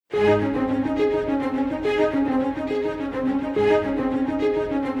At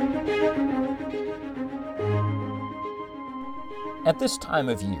this time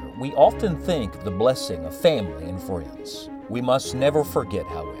of year, we often think of the blessing of family and friends. We must never forget,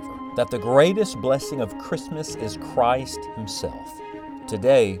 however, that the greatest blessing of Christmas is Christ Himself.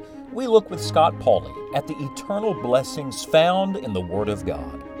 Today, we look with Scott Pauley at the eternal blessings found in the Word of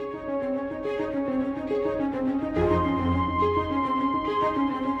God.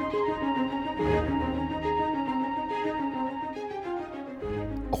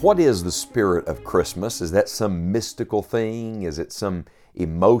 What is the spirit of Christmas? Is that some mystical thing? Is it some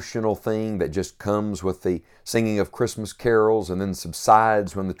emotional thing that just comes with the singing of Christmas carols and then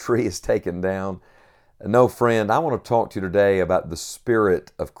subsides when the tree is taken down? No, friend, I want to talk to you today about the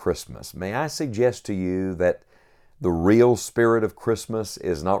spirit of Christmas. May I suggest to you that the real spirit of Christmas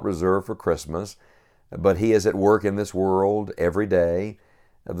is not reserved for Christmas, but He is at work in this world every day.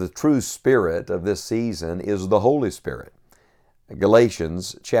 The true spirit of this season is the Holy Spirit.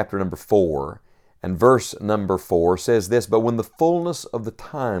 Galatians chapter number 4 and verse number 4 says this, "But when the fullness of the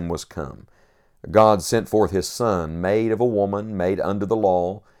time was come, God sent forth His Son, made of a woman, made under the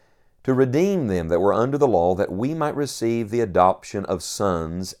law, to redeem them that were under the law, that we might receive the adoption of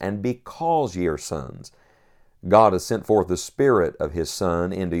sons. And because ye are sons, God has sent forth the Spirit of His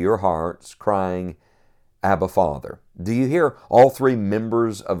Son into your hearts, crying, Abba, Father." Do you hear all three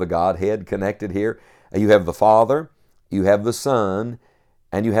members of the Godhead connected here? You have the Father, you have the Son,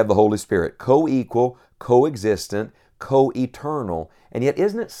 and you have the Holy Spirit. Co-equal, co-existent, co-eternal. And yet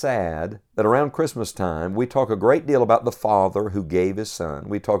isn't it sad that around Christmas time we talk a great deal about the Father who gave His Son.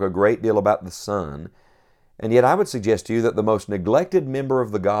 We talk a great deal about the Son. And yet I would suggest to you that the most neglected member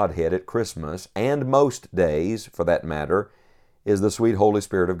of the Godhead at Christmas, and most days for that matter, is the sweet Holy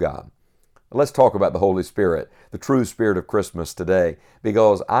Spirit of God. Let's talk about the Holy Spirit, the true spirit of Christmas today,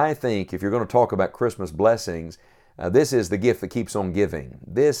 because I think if you're going to talk about Christmas blessings, this is the gift that keeps on giving.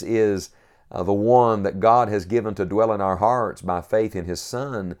 This is the one that God has given to dwell in our hearts by faith in His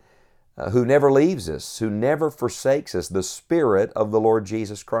Son, who never leaves us, who never forsakes us, the Spirit of the Lord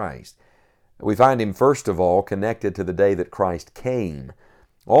Jesus Christ. We find Him, first of all, connected to the day that Christ came.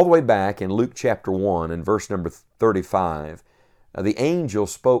 All the way back in Luke chapter 1 and verse number 35, the angel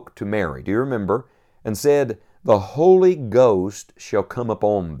spoke to Mary, do you remember? And said, "The Holy Ghost shall come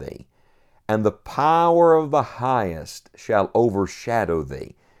upon thee, and the power of the highest shall overshadow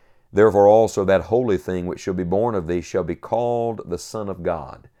thee. Therefore also that holy thing which shall be born of thee shall be called the Son of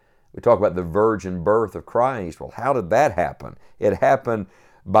God." We talk about the virgin birth of Christ. Well, how did that happen? It happened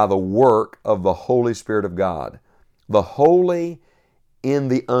by the work of the Holy Spirit of God. The holy in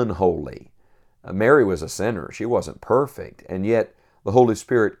the unholy. Mary was a sinner. She wasn't perfect. And yet the Holy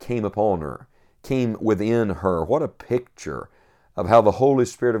Spirit came upon her, came within her. What a picture of how the Holy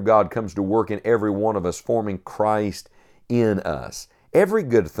Spirit of God comes to work in every one of us, forming Christ in us. Every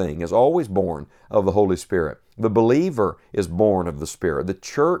good thing is always born of the Holy Spirit. The believer is born of the Spirit. The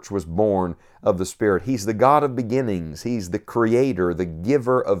church was born of the Spirit. He's the God of beginnings. He's the Creator, the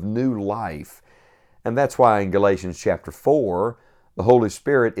giver of new life. And that's why in Galatians chapter 4, the Holy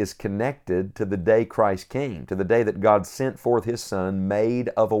Spirit is connected to the day Christ came, to the day that God sent forth His Son, made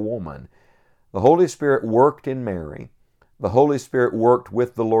of a woman. The Holy Spirit worked in Mary. The Holy Spirit worked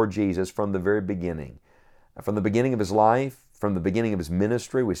with the Lord Jesus from the very beginning. From the beginning of His life, from the beginning of His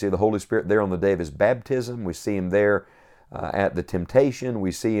ministry, we see the Holy Spirit there on the day of His baptism. We see Him there at the temptation.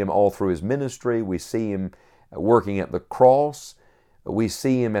 We see Him all through His ministry. We see Him working at the cross. We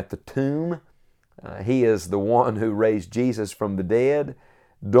see Him at the tomb. He is the one who raised Jesus from the dead.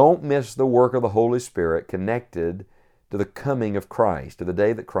 Don't miss the work of the Holy Spirit connected to the coming of Christ, to the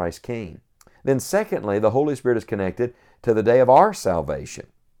day that Christ came. Then secondly, the Holy Spirit is connected to the day of our salvation.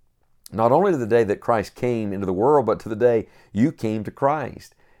 Not only to the day that Christ came into the world, but to the day you came to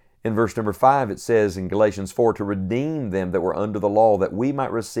Christ. In verse number 5, it says in Galatians 4, "To redeem them that were under the law, that we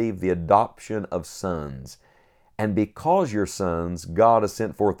might receive the adoption of sons. And because you're sons, God has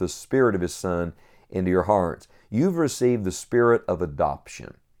sent forth the Spirit of His Son into your hearts." You've received the spirit of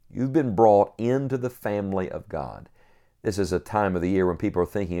adoption. You've been brought into the family of God. This is a time of the year when people are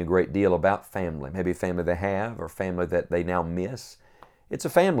thinking a great deal about family, maybe family they have or family that they now miss. It's a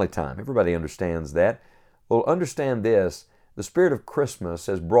family time. Everybody understands that. Well, understand this. The spirit of Christmas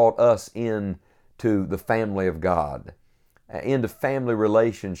has brought us into the family of God, into family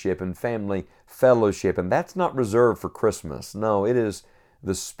relationship and family fellowship. And that's not reserved for Christmas. No, it is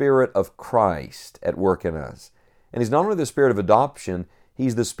the Spirit of Christ at work in us. And He's not only the spirit of adoption,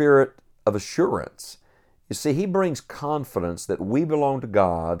 He's the spirit of assurance. You see, He brings confidence that we belong to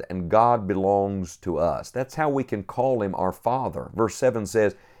God and God belongs to us. That's how we can call Him our Father. Verse 7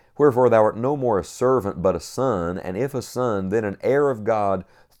 says, Wherefore thou art no more a servant, but a son, and if a son, then an heir of God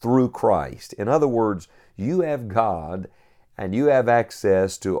through Christ. In other words, you have God, and you have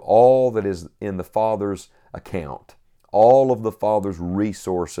access to all that is in the Father's account. All of the Father's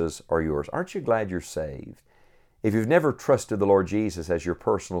resources are yours. Aren't you glad you're saved? If you've never trusted the Lord Jesus as your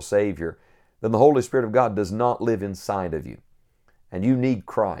personal Savior, then the Holy Spirit of God does not live inside of you, and you need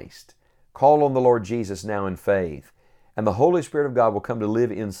Christ. Call on the Lord Jesus now in faith, and the Holy Spirit of God will come to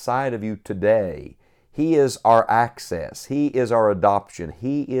live inside of you today. He is our access. He is our adoption.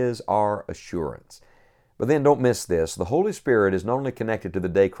 He is our assurance. But then don't miss this. The Holy Spirit is not only connected to the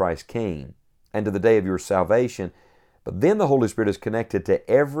day Christ came and to the day of your salvation, but then the Holy Spirit is connected to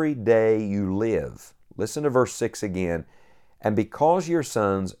every day you live. Listen to verse 6 again. And because you're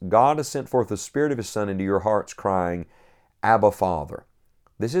sons, God has sent forth the Spirit of His Son into your hearts, crying, Abba, Father.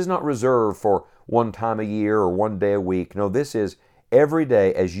 This is not reserved for one time a year or one day a week. No, this is every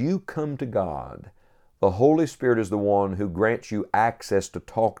day as you come to God. The Holy Spirit is the one who grants you access to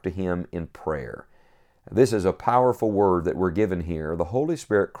talk to Him in prayer. This is a powerful word that we're given here. The Holy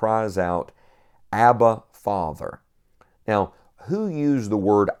Spirit cries out, Abba, Father. Now, who used the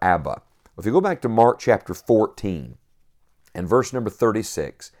word Abba? If you go back to Mark chapter 14 and verse number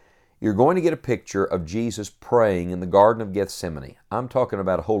 36, you're going to get a picture of Jesus praying in the Garden of Gethsemane. I'm talking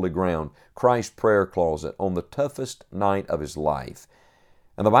about holy ground, Christ's prayer closet on the toughest night of His life.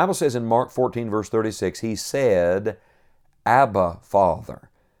 And the Bible says in Mark 14 verse 36, He said, Abba, Father,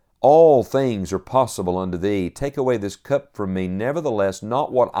 all things are possible unto Thee. Take away this cup from me. Nevertheless,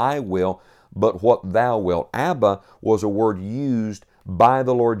 not what I will, but what Thou wilt. Abba was a word used by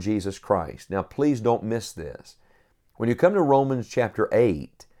the Lord Jesus Christ. Now, please don't miss this. When you come to Romans chapter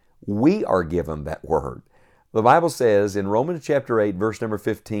 8, we are given that word. The Bible says in Romans chapter 8, verse number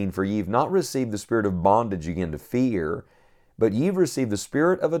 15, For ye have not received the spirit of bondage again to fear, but ye have received the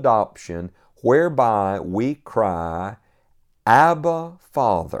Spirit of adoption, whereby we cry, Abba,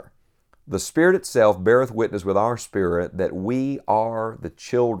 Father. The Spirit itself beareth witness with our spirit that we are the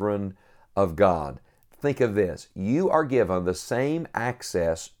children of God. Think of this. You are given the same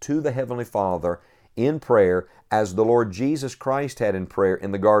access to the Heavenly Father in prayer as the Lord Jesus Christ had in prayer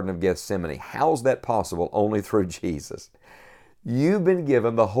in the Garden of Gethsemane. How's that possible? Only through Jesus. You've been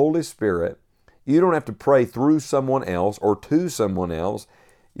given the Holy Spirit. You don't have to pray through someone else or to someone else.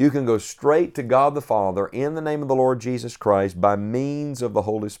 You can go straight to God the Father in the name of the Lord Jesus Christ by means of the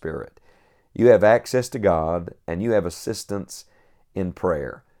Holy Spirit. You have access to God and you have assistance in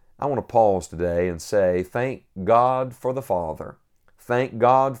prayer. I want to pause today and say, thank God for the Father. Thank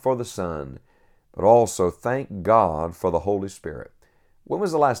God for the Son. But also thank God for the Holy Spirit. When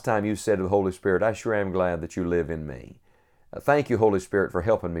was the last time you said to the Holy Spirit, I sure am glad that you live in me? Thank you, Holy Spirit, for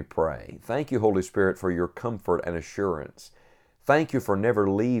helping me pray. Thank you, Holy Spirit, for your comfort and assurance. Thank you for never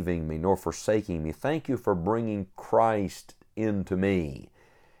leaving me nor forsaking me. Thank you for bringing Christ into me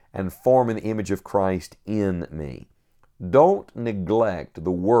and forming the image of Christ in me. Don't neglect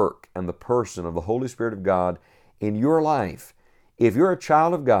the work and the person of the Holy Spirit of God in your life. If you're a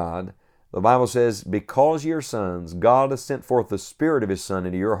child of God, the Bible says, because ye are sons, God has sent forth the Spirit of His Son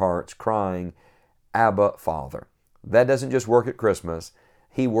into your hearts, crying, Abba, Father. That doesn't just work at Christmas.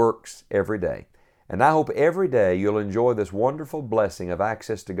 He works every day. And I hope every day you'll enjoy this wonderful blessing of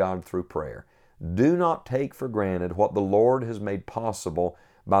access to God through prayer. Do not take for granted what the Lord has made possible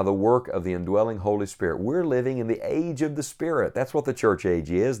by the work of the indwelling Holy Spirit. We're living in the age of the Spirit. That's what the church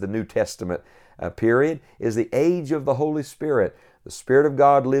age is. The New Testament period is the age of the Holy Spirit. The Spirit of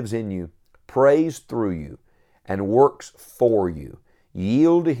God lives in you, prays through you, and works for you.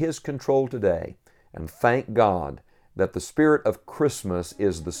 Yield to His control today and thank God that the Spirit of Christmas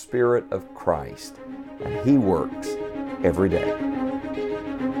is the Spirit of Christ, and He works every day.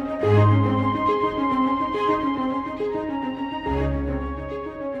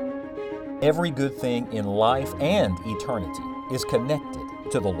 Every good thing in life and eternity is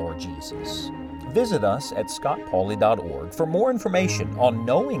connected to the Lord Jesus. Visit us at scottpauley.org for more information on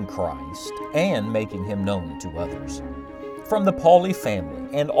knowing Christ and making Him known to others. From the Pauley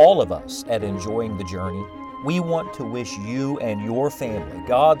family and all of us at Enjoying the Journey, we want to wish you and your family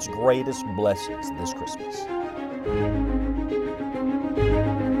God's greatest blessings this Christmas.